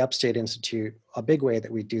through the Upstate Institute, a big way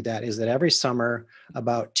that we do that is that every summer,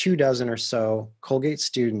 about 24 or so Colgate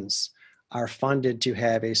students are funded to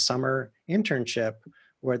have a summer internship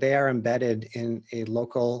where they are embedded in a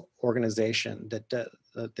local organization that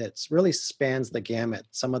really spans the gamut.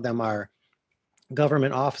 Some of them are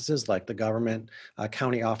government offices like the government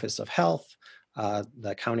county office of health,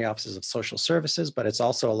 the county offices of social services, but it's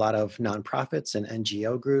also a lot of nonprofits and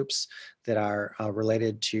NGO groups that are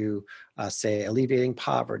related to, say, alleviating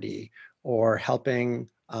poverty or helping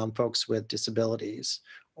folks with disabilities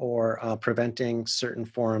or preventing certain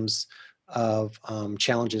forms of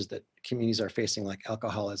challenges that communities are facing, like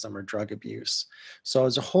alcoholism or drug abuse. So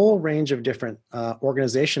there's a whole range of different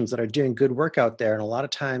organizations that are doing good work out there. And a lot of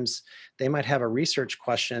times they might have a research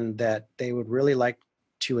question that they would really like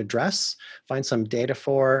to address, find some data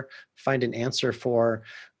for, find an answer for,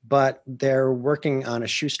 but they're working on a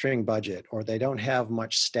shoestring budget, or they don't have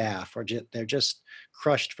much staff, or they're just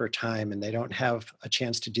crushed for time and they don't have a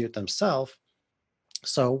chance to do it themselves.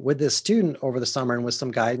 So with this student over the summer and with some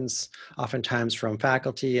guidance, oftentimes from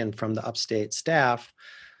faculty and from the Upstate staff,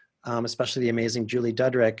 especially the amazing Julie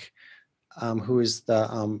Dudrick, who is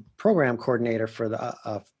the program coordinator for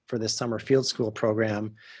this summer field school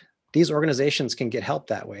program, these organizations can get help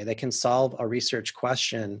that way. They can solve a research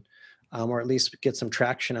question or at least get some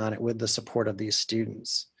traction on it with the support of these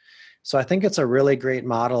students. So I think it's a really great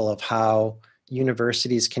model of how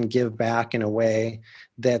universities can give back in a way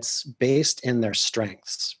that's based in their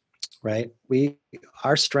strengths, right?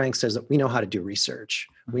 Our strengths is that we know how to do research.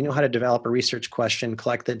 We know how to develop a research question,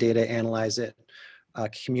 collect the data, analyze it,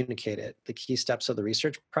 communicate it, the key steps of the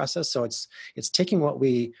research process. So it's taking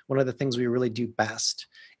one of the things we really do best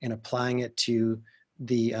and applying it to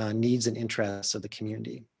the needs and interests of the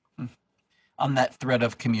community. On that thread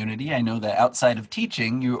of community, I know that outside of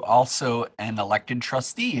teaching, you're also an elected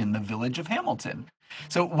trustee in the Village of Hamilton.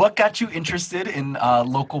 So what got you interested in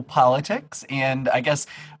local politics? And I guess,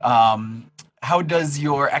 how does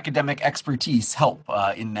your academic expertise help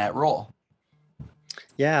in that role?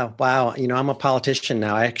 Yeah, wow. I'm a politician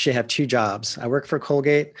now. I actually have two jobs. I work for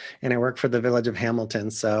Colgate and I work for the Village of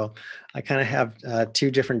Hamilton. So I kind of have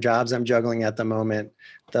two different jobs I'm juggling at the moment.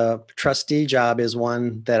 The trustee job is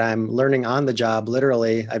one that I'm learning on the job,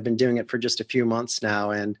 literally. I've been doing it for just a few months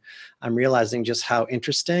now, and I'm realizing just how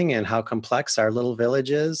interesting and how complex our little village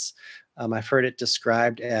is. I've heard it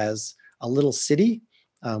described as a little city.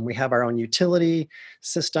 We have our own utility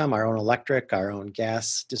system, our own electric, our own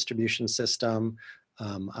gas distribution system,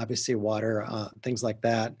 obviously water, things like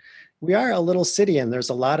that. We are a little city, and there's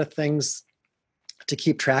a lot of things to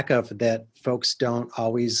keep track of that folks don't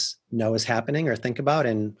always know is happening or think about.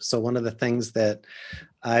 And so one of the things that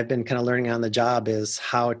I've been kind of learning on the job is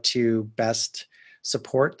how to best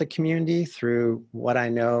support the community through what I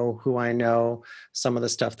know, who I know, some of the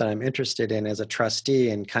stuff that I'm interested in as a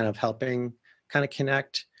trustee, and kind of helping kind of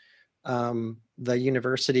connect the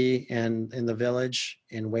university and in the village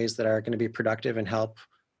in ways that are going to be productive and help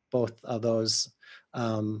both of those,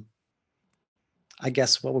 I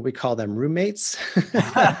guess, what would we call them? Roommates?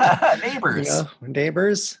 Neighbors.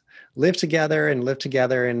 Neighbors live together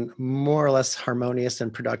in more or less harmonious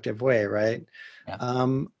and productive way, right? Yeah.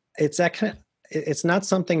 It's not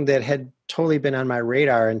something that had totally been on my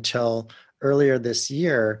radar until earlier this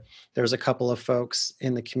year. There was a couple of folks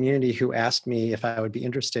in the community who asked me if I would be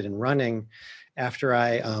interested in running after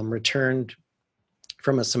I returned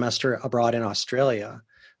from a semester abroad in Australia.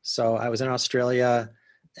 So I was in Australia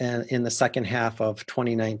and in the second half of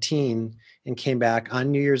 2019 and came back on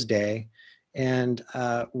New Year's Day. And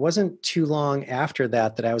wasn't too long after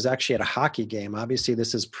that I was actually at a hockey game. Obviously,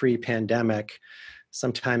 this is pre-pandemic,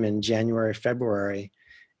 sometime in January, February.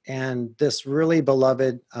 And this really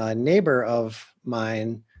beloved neighbor of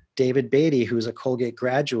mine, David Beatty, who's a Colgate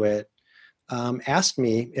graduate, asked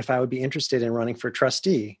me if I would be interested in running for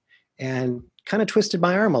trustee, and kind of twisted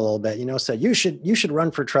my arm a little bit, said, you should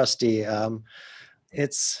run for trustee.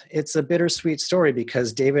 It's a bittersweet story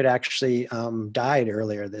because David actually died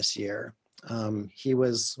earlier this year. He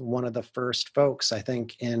was one of the first folks, I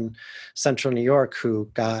think, in Central New York who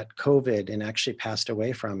got COVID and actually passed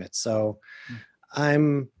away from it. So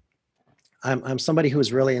I'm somebody who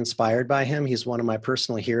is really inspired by him. He's one of my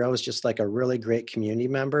personal heroes, just like a really great community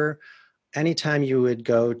member. Anytime you would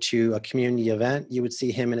go to a community event, you would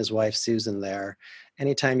see him and his wife, Susan, there.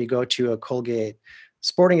 Anytime you go to a Colgate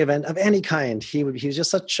sporting event of any kind, he was just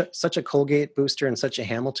such a Colgate booster and such a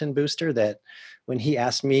Hamilton booster that when he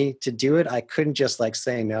asked me to do it, I couldn't just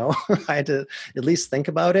say no. I had to at least think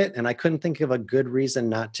about it, and I couldn't think of a good reason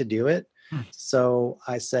not to do it. Hmm. So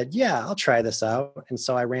I said, yeah, I'll try this out. And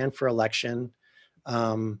so I ran for election.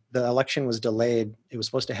 The election was delayed. It was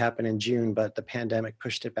supposed to happen in June, but the pandemic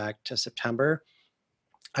pushed it back to September.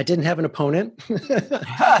 I didn't have an opponent, so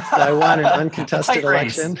I won an A uncontested tight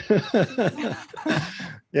race. election.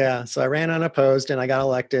 Yeah, so I ran unopposed and I got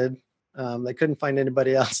elected. They couldn't find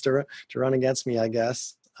anybody else to run against me, I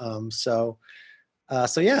guess. So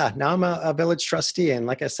yeah, now I'm a village trustee, and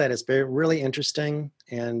like I said, it's been really interesting,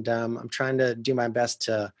 and I'm trying to do my best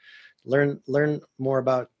to learn more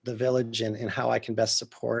about the village and how I can best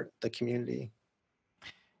support the community.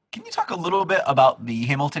 Can you talk a little bit about the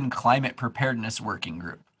Hamilton Climate Preparedness Working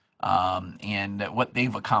Group and what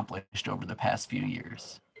they've accomplished over the past few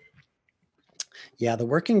years? Yeah, the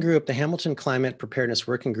working group, the Hamilton Climate Preparedness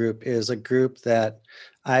Working Group, is a group that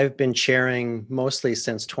I've been chairing mostly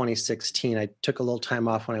since 2016. I took a little time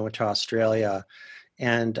off when I went to Australia,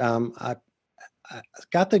 and I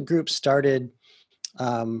got the group started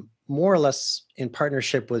more or less in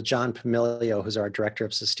partnership with John Pamilio, who's our director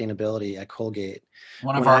of sustainability at Colgate.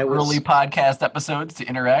 One of When our I early was podcast episodes to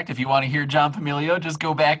interact. If you want to hear John Familio, just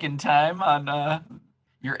go back in time on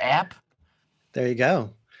your app. There you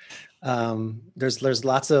go. There's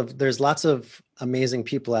lots of amazing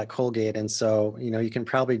people at Colgate, and so you can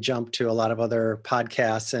probably jump to a lot of other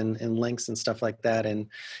podcasts and links and stuff like that. And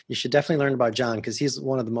you should definitely learn about John, because he's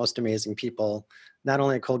one of the most amazing people, not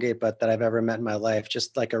only at Colgate but that I've ever met in my life.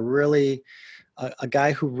 Just like a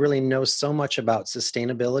guy who really knows so much about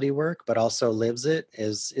sustainability work, but also lives it.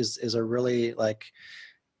 Is a really like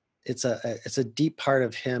it's a deep part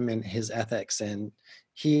of him and his ethics. And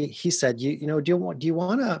he said, do you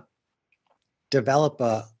want to develop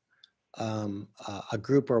a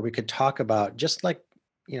group where we could talk about, just like,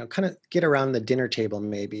 kind of get around the dinner table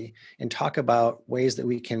maybe and talk about ways that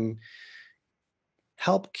we can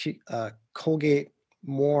help Colgate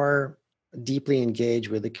more deeply engage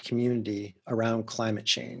with the community around climate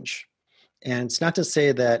change. And it's not to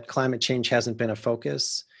say that climate change hasn't been a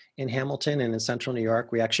focus in Hamilton and in central New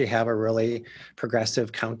York. We actually have a really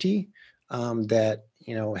progressive county that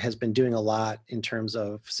has been doing a lot in terms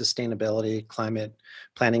of sustainability, climate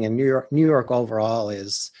planning, and New York overall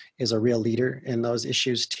is a real leader in those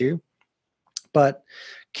issues too. But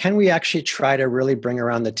can we actually try to really bring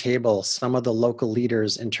around the table some of the local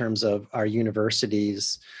leaders in terms of our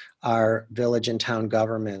universities, our village and town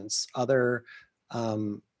governments, other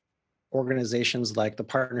organizations like the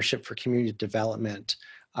Partnership for Community Development,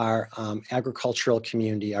 our agricultural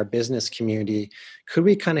community, our business community? Could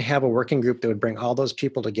we kind of have a working group that would bring all those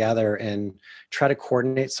people together and try to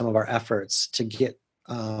coordinate some of our efforts to get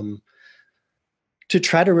to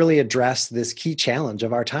try to really address this key challenge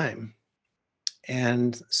of our time?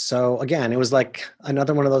 And so again, it was like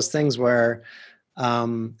another one of those things where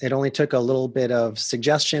it only took a little bit of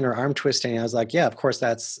suggestion or arm twisting. I was like, yeah, of course,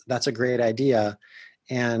 that's a great idea.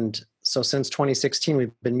 And so since 2016,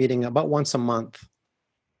 we've been meeting about once a month.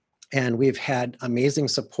 And we've had amazing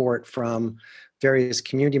support from various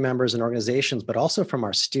community members and organizations, but also from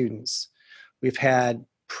our students. We've had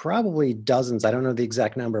probably dozens, I don't know the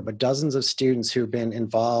exact number, but dozens of students who've been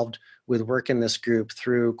involved with work in this group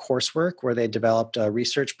through coursework, where they developed a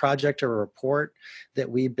research project or a report that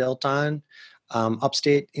we built on.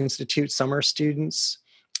 Upstate Institute summer students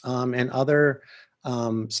and other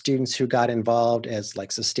students who got involved as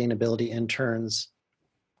like sustainability interns,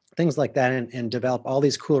 things like that, and develop all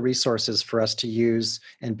these cool resources for us to use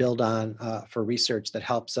and build on for research that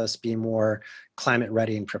helps us be more climate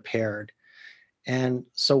ready and prepared. And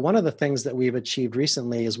so one of the things that we've achieved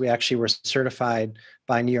recently is we actually were certified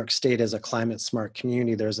by New York State as a climate smart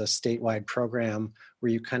community. There's a statewide program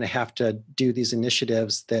where you kind of have to do these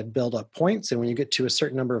initiatives that build up points. And when you get to a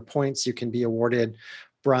certain number of points, you can be awarded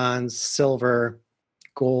bronze, silver,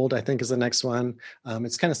 gold, I think is the next one.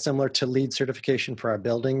 It's kind of similar to LEED certification for our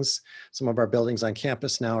buildings. Some of our buildings on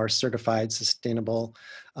campus now are certified sustainable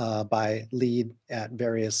by LEED at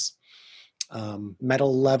various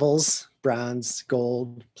metal levels, bronze,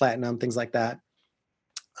 gold, platinum, things like that.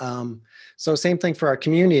 So same thing for our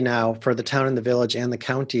community now, for the town and the village and the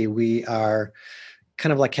county. We are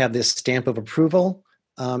kind of like have this stamp of approval.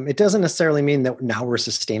 It doesn't necessarily mean that now we're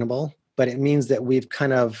sustainable, but it means that we've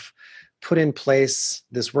kind of put in place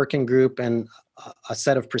this working group and a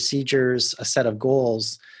set of procedures, a set of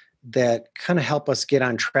goals that kind of help us get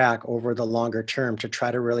on track over the longer term to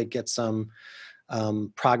try to really get some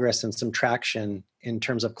progress and some traction in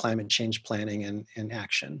terms of climate change planning and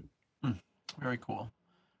action. Very cool.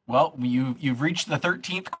 Well, you've reached the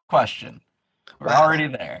 13th question. We're Wow. already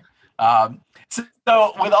there.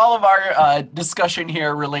 So with all of our discussion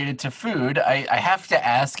here related to food, I have to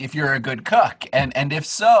ask if you're a good cook, and if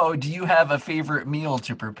so, do you have a favorite meal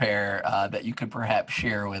to prepare that you could perhaps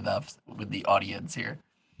share with us, with the audience here?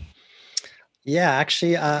 Yeah,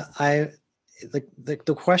 actually, the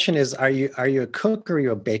question is, are you a cook or are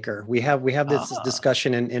you a baker? We have this Ah.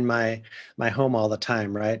 discussion in my home all the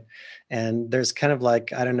time, right? And there's kind of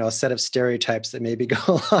like, I don't know, a set of stereotypes that maybe go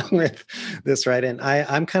along with this, right? And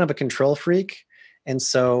I'm kind of a control freak, and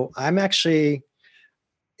so I'm actually,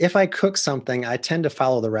 if I cook something, I tend to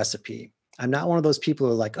follow the recipe. I'm not one of those people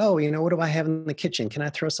who are like, oh, what do I have in the kitchen? Can I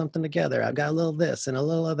throw something together? I've got a little this and a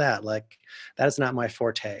little of that. Like, that is not my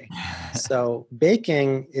forte. So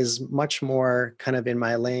baking is much more kind of in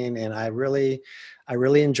my lane, and I really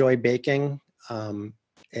enjoy baking.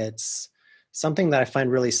 It's something that I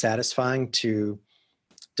find really satisfying to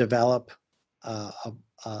develop a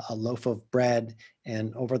loaf of bread,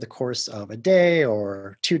 and over the course of a day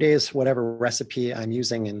or 2 days, whatever recipe I'm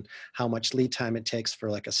using and how much lead time it takes for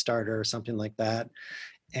like a starter or something like that.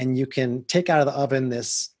 And you can take out of the oven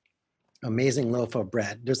this amazing loaf of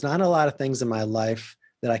bread. There's not a lot of things in my life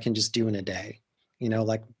that I can just do in a day.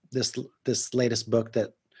 Like this latest book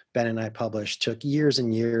that Ben and I published took years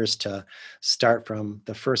and years to start from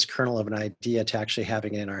the first kernel of an idea to actually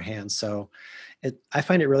having it in our hands. So I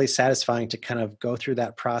find it really satisfying to kind of go through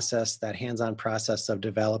that process, that hands-on process of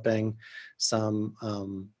developing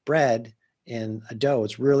some bread in a dough.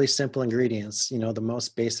 It's really simple ingredients. The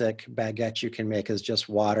most basic baguette you can make is just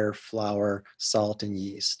water, flour, salt, and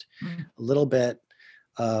yeast. Mm. A little bit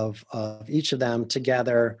of each of them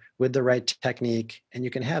together with the right technique, and you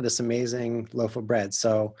can have this amazing loaf of bread.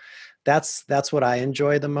 So that's what I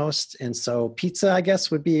enjoy the most. And so pizza, I guess,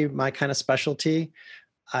 would be my kind of specialty.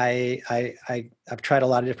 I've tried a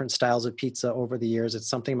lot of different styles of pizza over the years. It's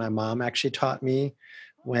something my mom actually taught me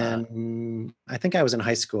when I think I was in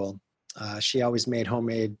high school. She always made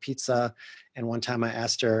homemade pizza, and one time I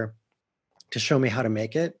asked her to show me how to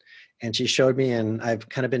make it, and she showed me, and I've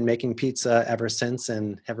kind of been making pizza ever since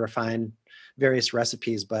and have refined various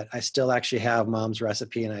recipes, but I still actually have mom's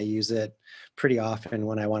recipe, and I use it pretty often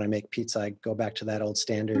when I want to make pizza. I go back to that old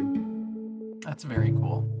standard. That's very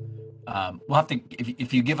cool. We'll have to,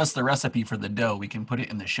 if you give us the recipe for the dough, we can put it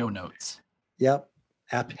in the show notes. Yep.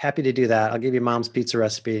 Happy to do that. I'll give you mom's pizza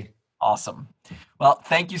recipe. Awesome. Well,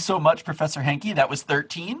 thank you so much, Professor Henke. That was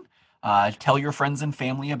 13. Tell your friends and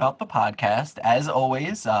family about the podcast. As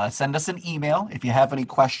always, send us an email if you have any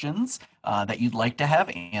questions that you'd like to have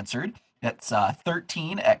answered. That's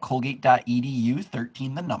 13@colgate.edu,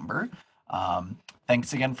 13 the number.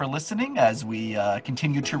 Thanks again for listening as we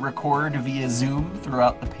continue to record via Zoom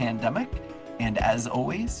throughout the pandemic. And as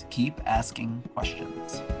always, keep asking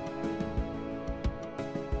questions.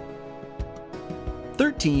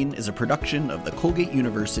 13 is a production of the Colgate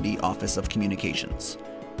University Office of Communications.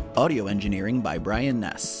 Audio engineering by Brian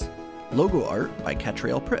Ness. Logo art by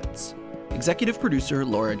Catriel Pritz. Executive producer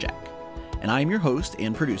Laura Jack. And I'm your host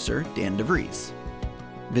and producer, Dan DeVries.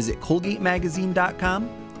 Visit ColgateMagazine.com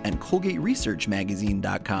and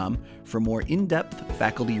ColgateResearchMagazine.com for more in-depth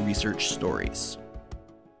faculty research stories.